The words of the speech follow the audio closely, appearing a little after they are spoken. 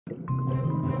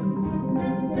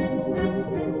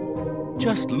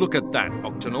Just look at that,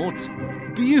 Octonauts.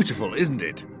 Beautiful, isn't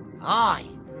it? Aye.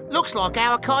 Looks like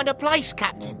our kind of place,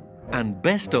 Captain. And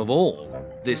best of all,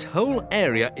 this whole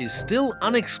area is still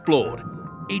unexplored.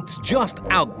 It's just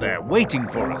out there waiting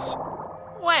for us.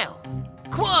 Well,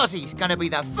 Kwazii's gonna be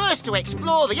the first to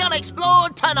explore the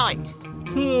unexplored tonight.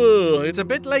 It's a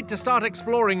bit late to start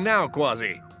exploring now,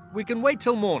 Kwazii. We can wait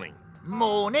till morning.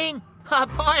 Morning? A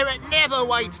pirate never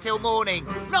waits till morning.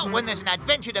 Not when there's an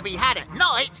adventure to be had at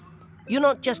night. You're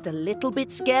not just a little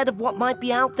bit scared of what might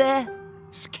be out there?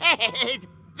 Scared?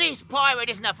 This pirate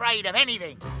isn't afraid of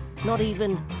anything. Not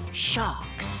even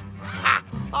sharks? Ha!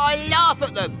 I laugh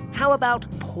at them. How about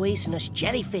poisonous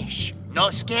jellyfish?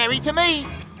 Not scary to me.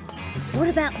 What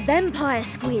about vampire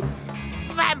squids?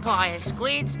 Vampire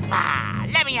squids? Ah,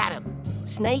 let me at them.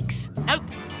 Snakes? Nope.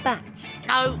 Bats?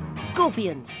 No.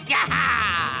 Scorpions?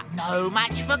 Yaha! No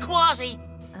match for Kwazii.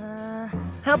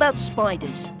 How about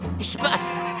spiders?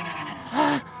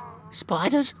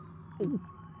 Spiders?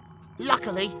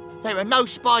 Luckily, there are no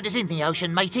spiders in the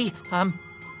ocean, matey.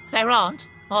 There aren't,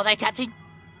 are they, Captain?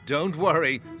 Don't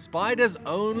worry, spiders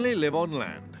only live on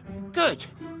land. Good.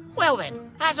 Well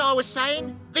then, as I was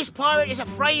saying, this pirate is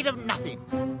afraid of nothing.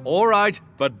 All right,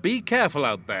 but be careful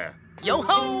out there.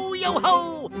 Yo-ho,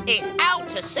 yo-ho! It's out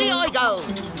to sea I go!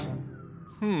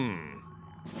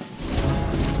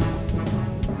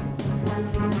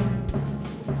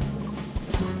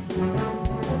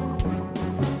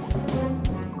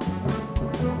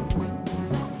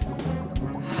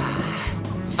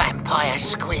 Vampire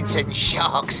squids and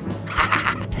sharks.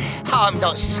 I'm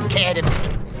not scared of...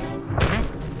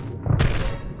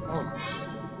 Oh,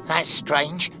 that's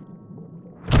strange.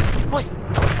 Wait,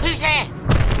 who's there?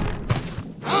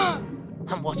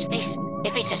 And what's this?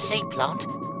 If it's a sea plant,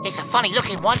 it's a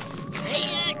funny-looking one.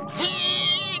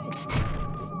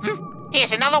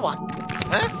 Here's another one.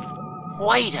 Huh?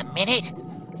 Wait a minute.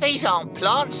 These aren't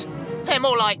plants. They're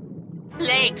more like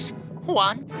legs.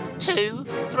 1, 2,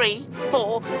 3,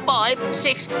 4, 5,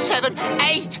 6, 7,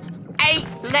 8. 8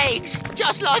 legs.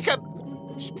 Just like a...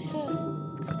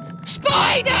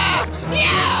 spider!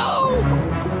 Yow!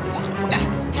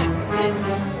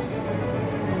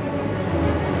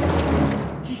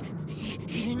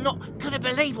 You're not gonna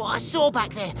believe what I saw back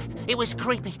there. It was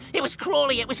creepy. It was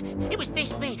crawly. It was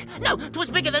this big. No, 'twas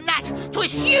bigger than that.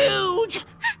 'Twas huge.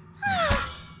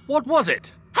 What was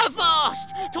it? A vast!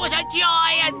 'Twas a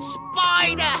giant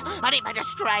spider, and it made a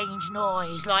strange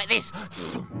noise like this.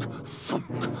 Thunk, thunk,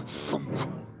 thunk.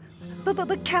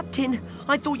 But Captain,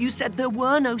 I thought you said there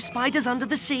were no spiders under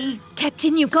the sea.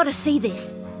 Captain, you've got to see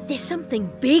this. There's something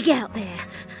big out there,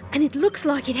 and it looks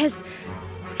like it has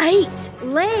 8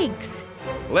 legs.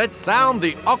 Let's sound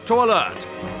the Octo Alert.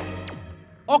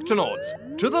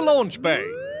 Octonauts, to the launch bay.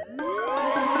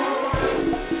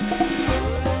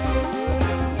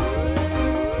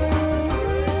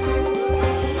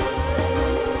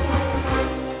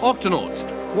 Octonauts,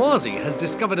 Kwazii has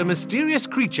discovered a mysterious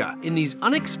creature in these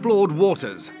unexplored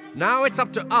waters. Now it's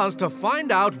up to us to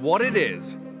find out what it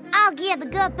is. I'll get the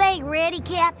gut bait ready,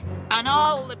 Cap. And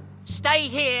I'll stay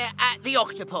here at the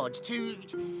Octopod to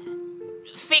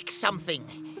fix something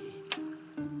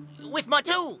with my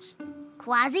tools.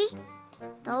 Kwazii?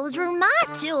 Those were my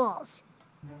tools.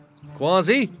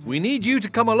 Kwazii, we need you to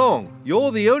come along.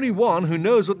 You're the only one who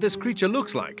knows what this creature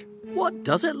looks like. What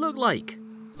does it look like?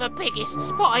 The biggest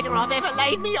spider I've ever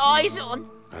laid me eyes on.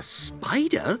 A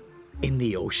spider? In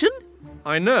the ocean?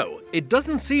 I know, it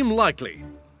doesn't seem likely.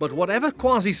 But whatever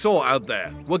Kwazii saw out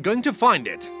there, we're going to find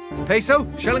it. Peso,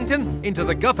 Shellington, into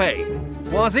the guppy.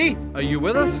 Kwazii, are you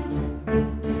with us?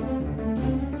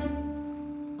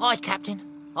 Aye, Captain.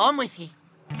 I'm with you.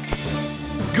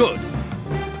 Good.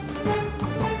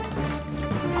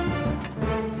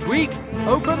 Tweak,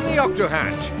 open the octo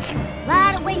hatch.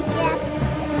 Right away, Cap.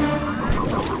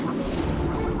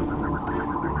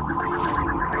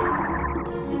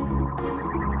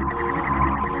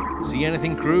 See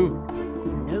anything, crew?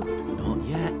 Nope, not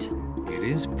yet. It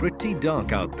is pretty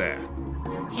dark out there.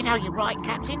 You know, you're right,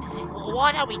 Captain.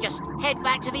 Why don't we just head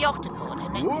back to the Octopod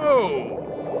and then... Whoa!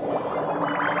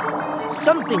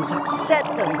 Something's upset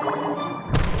them.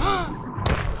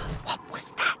 What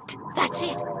was that? That's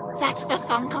it. That's the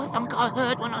thunk I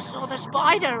heard when I saw the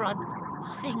spider, I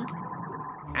think.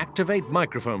 Activate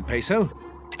microphone, Peso.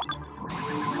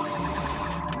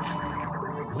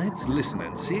 Let's listen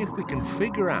and see if we can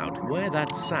figure out where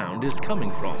that sound is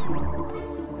coming from.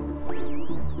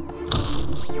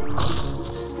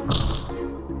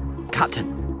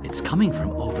 Captain, it's coming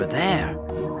from over there.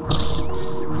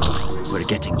 We're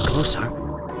getting closer.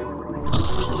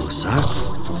 Closer.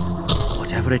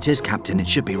 Whatever it is, Captain, it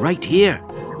should be right here.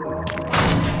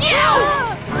 Yow!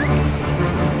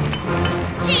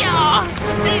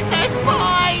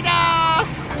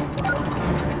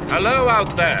 Hello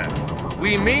out there.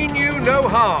 We mean you no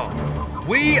harm.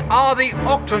 We are the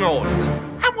Octonauts.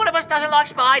 And one of us doesn't like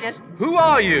spiders. Who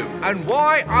are you, and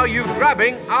why are you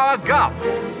grabbing our gup?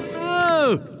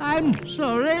 Oh, I'm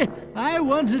sorry. I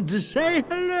wanted to say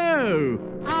hello.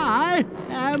 I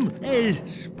am a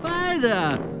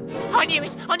spider. I knew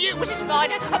it. I knew it was a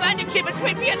spider. Abandon ship and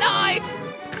swim for your lives.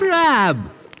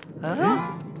 Crab.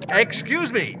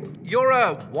 Excuse me, you're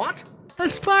a what? A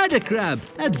spider crab.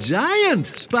 A giant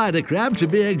spider crab, to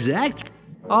be exact.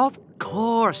 Of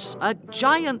course, a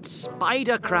giant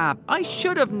spider crab. I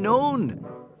should have known.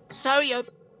 So you're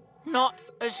not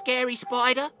a scary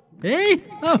spider? Eh?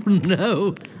 Oh,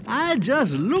 no. I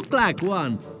just look like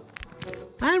one.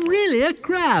 I'm really a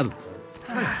crab.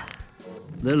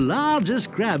 The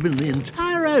largest crab in the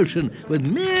entire ocean with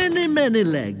many, many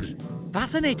legs.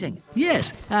 Fascinating.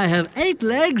 Yes, I have 8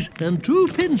 legs and 2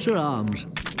 pincer arms.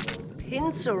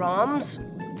 Pincer arms?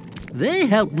 They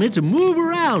help me to move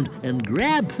around and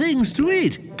grab things to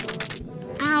eat.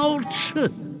 Ouch!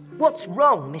 What's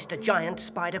wrong, Mr. Giant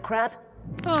Spider Crab?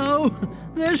 Oh,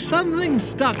 there's something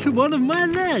stuck to one of my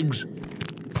legs.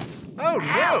 Oh,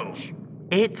 no.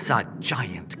 It's a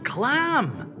giant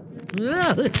clam.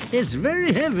 Well, it's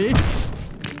very heavy.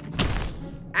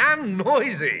 And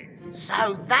noisy.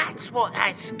 So that's what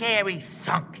that scary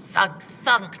thunk, thunk,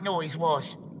 thunk noise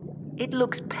was. It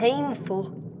looks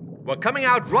painful. We're coming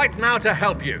out right now to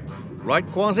help you. Right,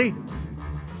 Kwazii?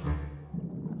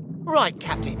 Right,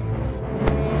 Captain.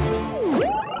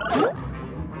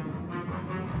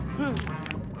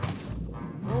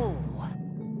 Oh.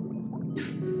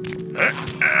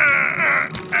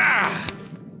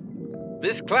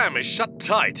 This clam is shut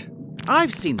tight.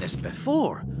 I've seen this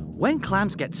before. When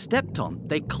clams get stepped on,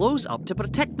 they close up to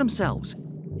protect themselves.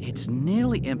 It's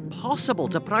nearly impossible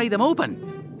to pry them open.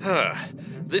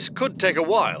 This could take a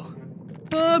while.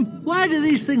 Why do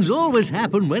these things always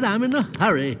happen when I'm in a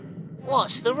hurry?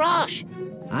 What's the rush?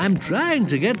 I'm trying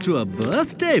to get to a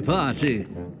birthday party.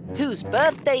 Whose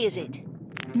birthday is it?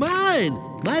 Mine!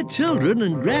 My children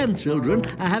and grandchildren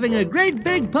are having a great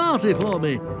big party for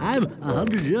me. I'm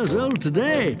 100 years old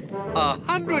today.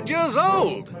 100 years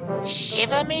old?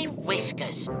 Shiver me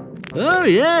whiskers. Oh,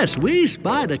 yes, we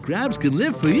spider crabs can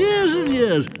live for years and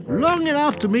years, long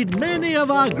enough to meet many of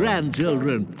our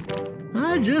grandchildren.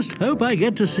 I just hope I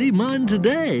get to see mine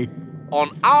today. On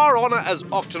our honour as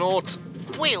Octonauts.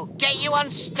 We'll get you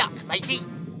unstuck, matey.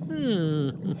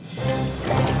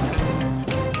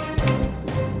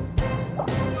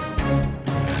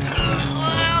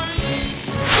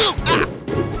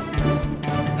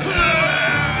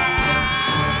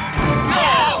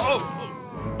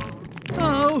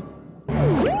 Oh,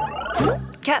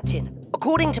 Captain,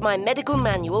 according to my medical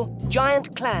manual,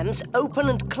 giant clams open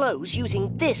and close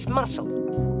using this muscle.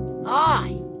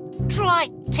 Aye. Try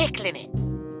tickling it.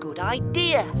 Good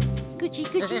idea. Goochie,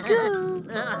 goochie, goo.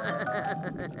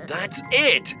 That's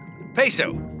it.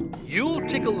 Peso, you'll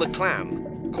tickle the clam.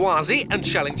 Kwazii and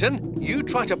Shellington, you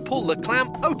try to pull the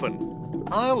clam open.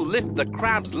 I'll lift the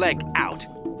crab's leg out.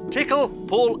 Tickle,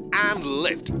 pull, and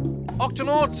lift.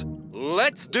 Octonauts,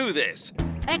 let's do this.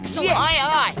 Excellent. Yes. Aye,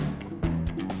 aye.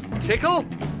 Tickle.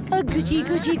 Goochie,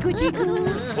 goochie, goochie, goo.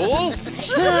 Pull.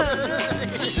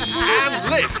 And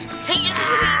lift.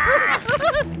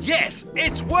 Yes,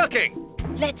 it's working.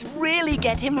 Let's really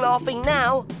get him laughing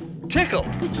now. Tickle.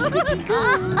 Goochie, goochie,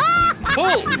 goo.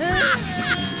 Pull.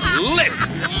 Lift.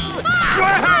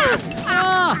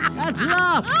 at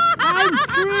last, I'm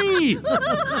free.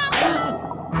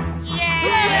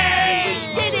 Yay!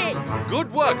 Did it!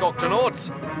 Good work, Octonauts.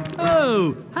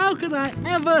 Oh, how can I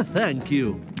ever thank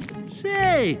you?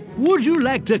 Say, would you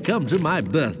like to come to my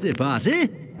birthday party?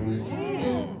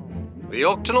 The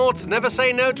Octonauts never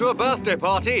say no to a birthday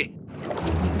party.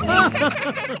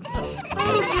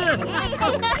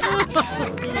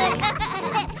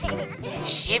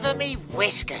 Shiver me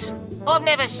whiskers. I've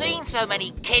never seen so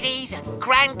many kiddies and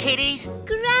grandkiddies.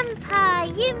 Grandpa,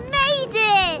 you made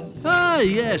it! Ah,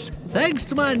 yes, thanks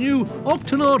to my new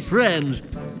Octonaut friends.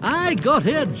 I got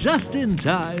here just in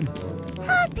time.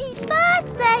 Happy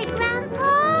birthday,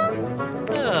 Grandpa!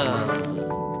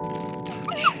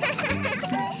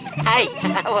 Hey,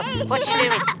 what you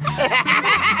doing?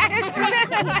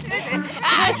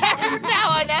 Now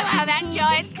I know how that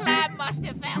giant clam must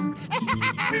have felt.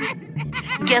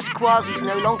 Guess Kwazii's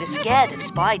no longer scared of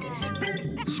spiders.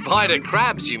 Spider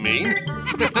crabs, you mean?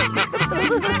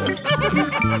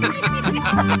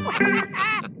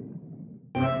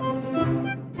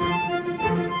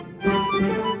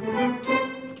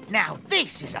 Now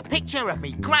this is a picture of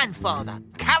me grandfather,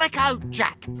 Calico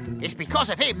Jack. It's because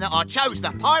of him that I chose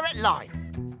the pirate life.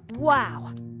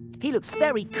 Wow. He looks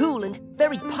very cool and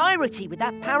very piratey with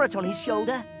that parrot on his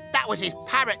shoulder. That was his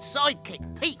parrot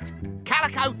sidekick, Pete.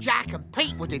 Calico Jack and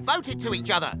Pete were devoted to each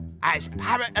other, as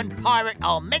parrot and pirate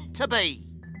are meant to be.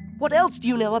 What else do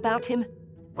you know about him?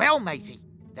 Well, matey,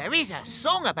 there is a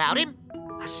song about him.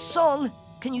 A song?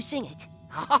 Can you sing it?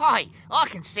 Aye, I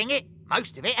can sing it.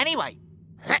 Most of it, anyway.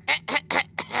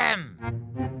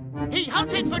 He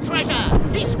hunted for treasure.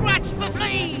 He scratched for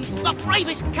fleas. The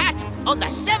bravest cat on the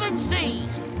 7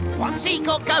 seas. Once he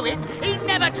got going, he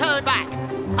never turned back.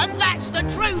 And that's the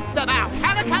truth about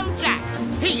Calico Jack.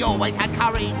 He always had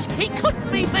courage. He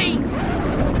couldn't be beat.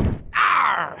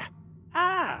 Arr!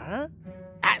 Ah?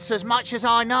 That's as much as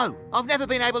I know. I've never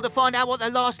been able to find out what the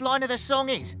last line of the song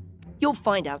is. You'll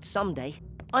find out someday.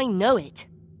 I know it.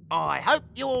 I hope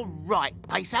you're right,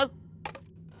 Peso.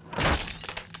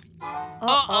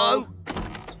 Uh-oh.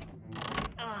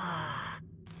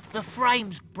 The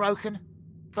frame's broken,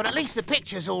 but at least the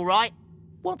picture's all right.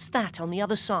 What's that on the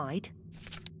other side?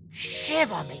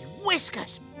 Shiver me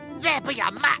whiskers! There be a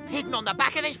map hidden on the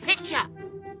back of this picture.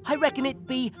 I reckon it'd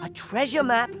be a treasure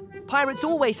map. Pirates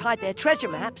always hide their treasure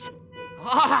maps.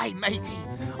 Aye, matey.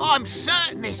 I'm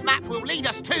certain this map will lead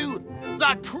us to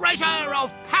the treasure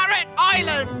of Parrot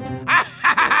Island.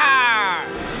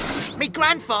 Me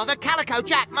grandfather, Calico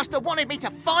Jack, must have wanted me to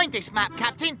find this map,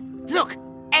 Captain. Look,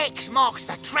 X marks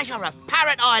the treasure of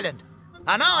Parrot Island,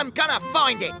 and I'm gonna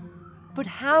find it. But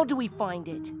how do we find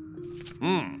it?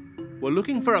 We're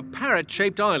looking for a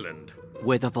parrot-shaped island.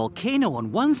 With a volcano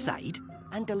on one side.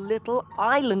 And a little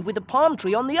island with a palm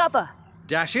tree on the other.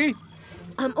 Dashy?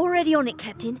 I'm already on it,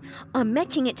 Captain. I'm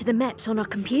matching it to the maps on our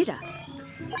computer.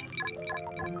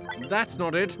 That's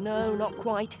not it. No, not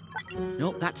quite.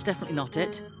 Nope, that's definitely not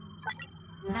it.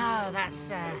 No,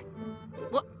 that's,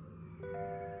 what?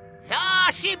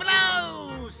 Ah, she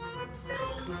blows!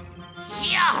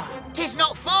 Yeah, 'tis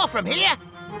not far from here.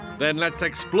 Then let's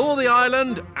explore the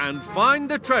island and find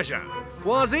the treasure.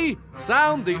 Kwazii,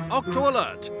 sound the Octo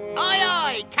alert. Aye,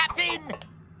 aye, Captain!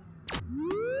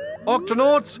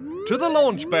 Octonauts, to the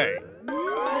launch bay.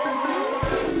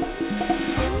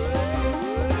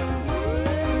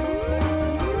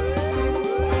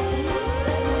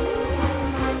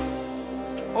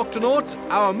 Octonauts,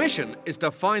 our mission is to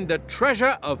find the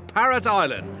treasure of Parrot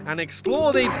Island and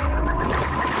explore the...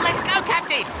 Let's go,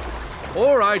 Captain!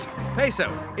 All right,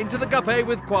 Peso, into the guppy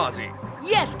with Kwazii.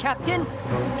 Yes, Captain.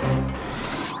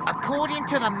 According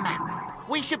to the map,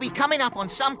 we should be coming up on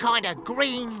some kind of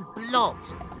green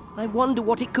blobs. I wonder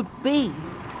what it could be.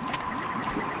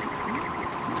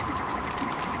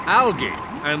 Algae,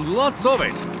 and lots of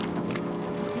it.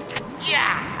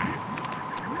 Yeah!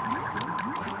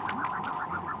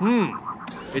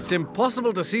 It's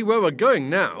impossible to see where we're going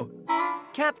now.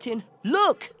 Captain,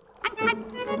 look!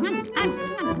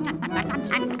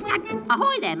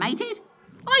 Ahoy there, mateys.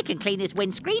 I can clean this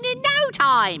windscreen in no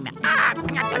time.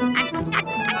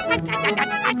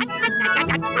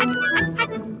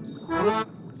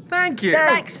 Thank you.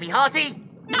 Thanks, me hearty.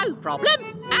 No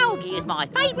problem. Algae is my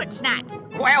favourite snack.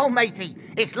 Well, matey,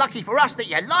 it's lucky for us that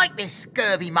you like this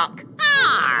scurvy muck.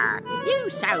 Arr! You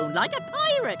sound like a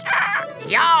pirate.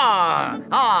 Yar!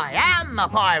 I am a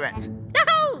pirate.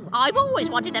 Oh, I've always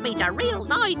wanted to meet a real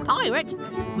live pirate.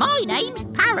 My name's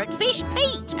Parrotfish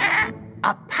Pete.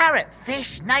 A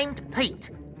parrotfish named Pete.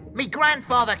 Me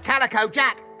grandfather, Calico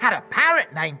Jack, had a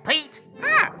parrot named Pete.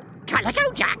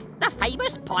 Calico Jack, the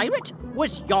famous pirate,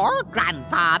 was your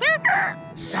grandfather?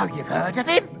 So you've heard of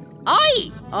him?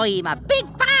 Aye, I'm a big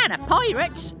fan of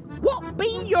pirates. What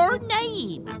be your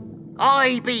name?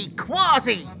 I be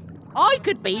Kwazii. I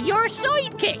could be your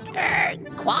sidekick.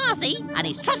 Kwazii and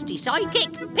his trusty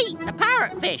sidekick, Pete the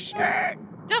Parrotfish.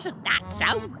 Doesn't that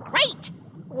sound great?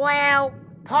 Well,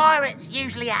 pirates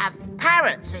usually have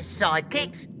parrots as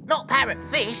sidekicks, not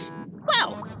parrotfish.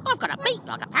 Well, I've got a beak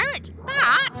like a parrot,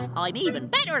 but I'm even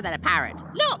better than a parrot.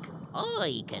 Look,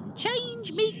 I can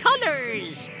change me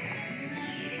colours.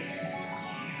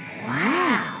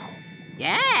 Wow.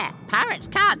 Yeah, parrots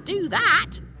can't do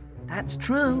that. That's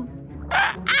true.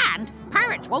 And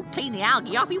parrots won't clean the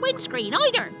algae off your windscreen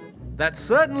either. That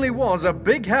certainly was a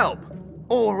big help.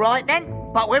 All right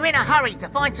then, but we're in a hurry to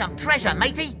find some treasure,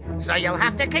 matey, so you'll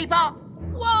have to keep up.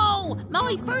 Whoa!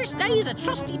 My first day as a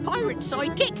trusty pirate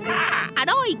sidekick, and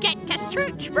I get to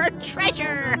search for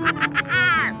treasure.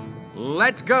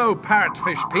 Let's go,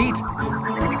 Parrotfish Pete.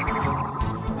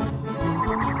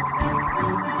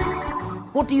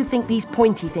 What do you think these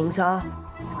pointy things are?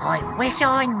 I wish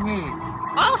I knew.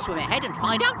 I'll swim ahead and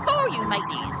find out for you,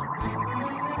 mateys.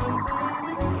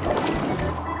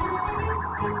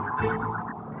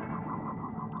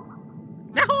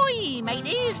 Ahoy,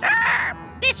 mateys!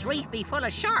 This This reef be full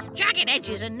of sharp, jagged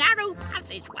edges and narrow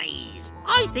passageways.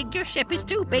 I think your ship is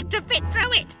too big to fit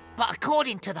through it. But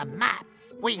according to the map,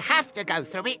 we have to go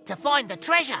through it to find the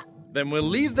treasure. Then we'll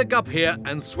leave the gup here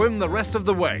and swim the rest of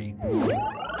the way.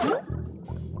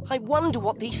 I wonder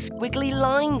what these squiggly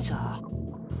lines are.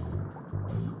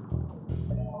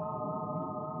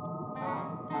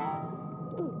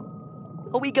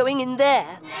 Are we going in there?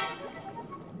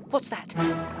 What's that?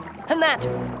 And that!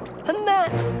 And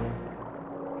that!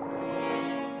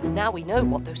 Now we know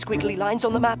what those squiggly lines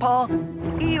on the map are.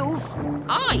 Eels!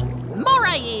 Aye,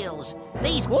 moray eels.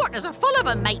 These waters are full of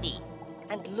them, matey.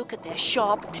 And look at their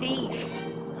sharp teeth.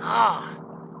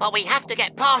 But we have to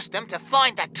get past them to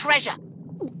find the treasure.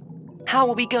 How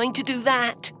are we going to do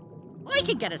that? I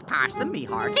can get us past them, me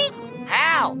hearties.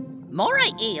 How? Moray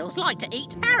eels like to eat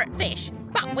parrotfish,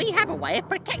 but we have a way of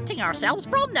protecting ourselves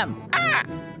from them.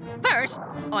 First,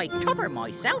 I cover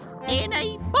myself in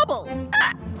a bubble.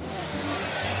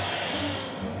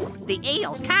 The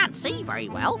eels can't see very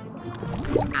well,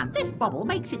 and this bubble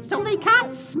makes it so they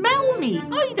can't smell me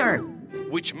either.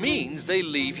 Which means they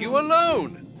leave you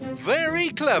alone. Very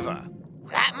clever.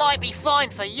 That might be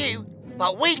fine for you,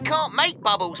 but we can't make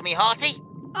bubbles, me hearty.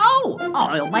 Oh,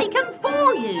 I'll make them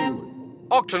for you.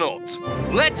 Octonauts,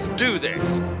 let's do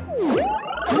this.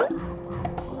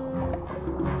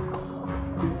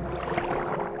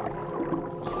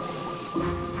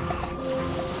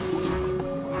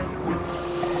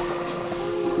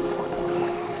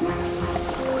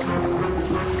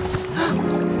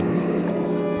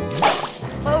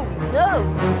 Oh, no!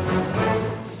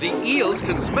 The eels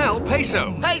can smell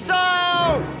Peso. Peso!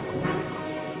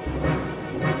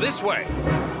 This way.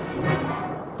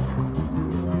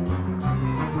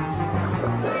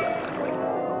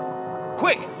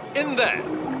 Quick, in there.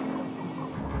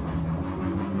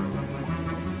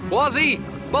 Kwazii,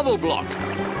 bubble block.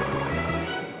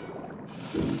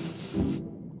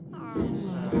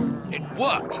 It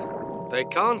worked. They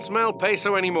can't smell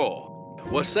Peso anymore.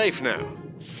 We're safe now.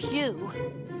 Phew.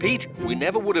 Pete, we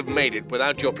never would have made it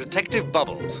without your protective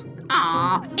bubbles.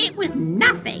 Aw, it was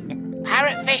nothing.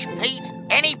 Parrotfish Pete,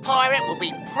 any pirate will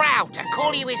be proud to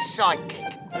call you his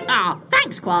sidekick. Aw,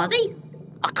 thanks, Kwazii.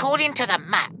 According to the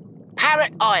map,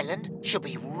 Parrot Island should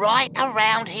be right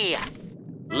around here.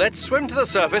 Let's swim to the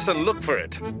surface and look for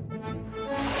it.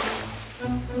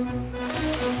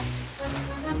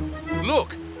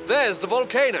 Look, there's the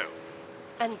volcano.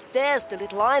 And there's the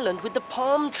little island with the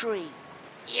palm tree.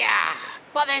 Yeah,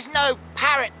 but there's no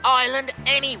Parrot Island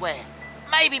anywhere.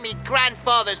 Maybe me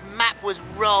grandfather's map was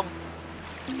wrong.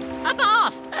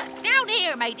 Avast! Down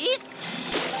here, mateys.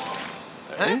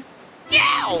 Huh?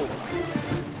 Yow!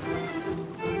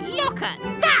 Look at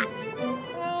that!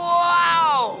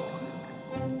 Wow!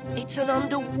 It's an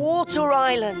underwater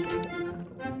island.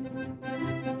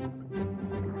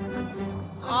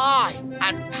 Aye,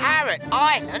 and Parrot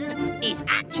Island Is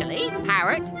actually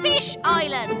Parrotfish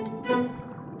Island.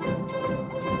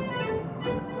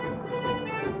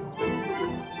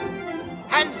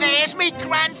 And there's me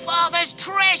grandfather's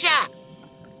treasure!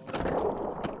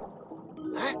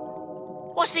 Huh?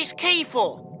 What's this key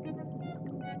for?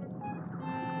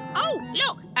 Oh,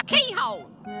 look, a keyhole.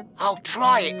 I'll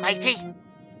try it, matey.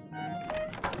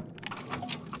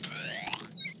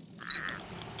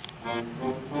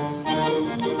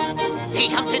 He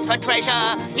hunted for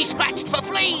treasure, he scratched for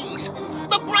fleas.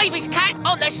 The bravest cat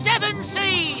on the 7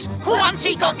 seas. Once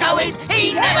he got going,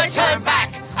 he never turned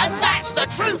back. And that's the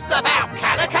truth about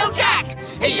Calico Jack.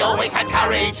 He always had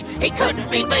courage, he couldn't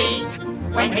be beat.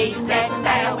 When he set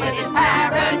sail with his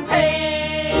parrot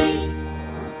Pete.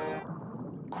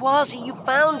 Kwazii, you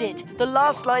found it. The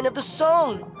last line of the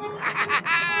song.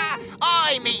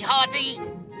 Aye, me hearty.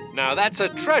 Now that's a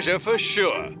treasure for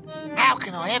sure. How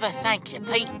can I ever thank you,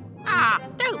 Pete?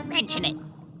 Don't mention it.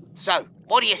 So,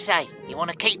 what do you say? You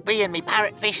want to keep being me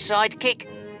parrotfish sidekick?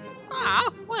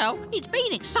 Well, it's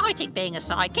been exciting being a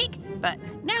sidekick, but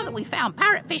now that we've found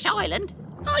Parrotfish Island,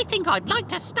 I think I'd like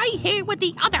to stay here with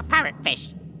the other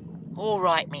parrotfish. All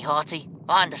right, me hearty,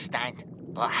 I understand.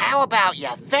 But how about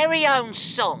your very own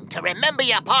song to remember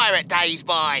your pirate days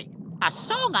by? A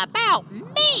song about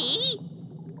me?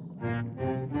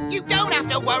 You don't have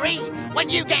to worry when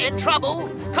you get in trouble,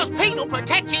 'cause Pete will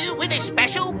protect you with his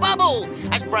special bubble.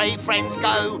 As brave friends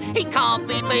go, he can't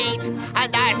be beat,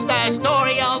 and that's the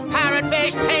story of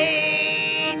Parrotfish Pete.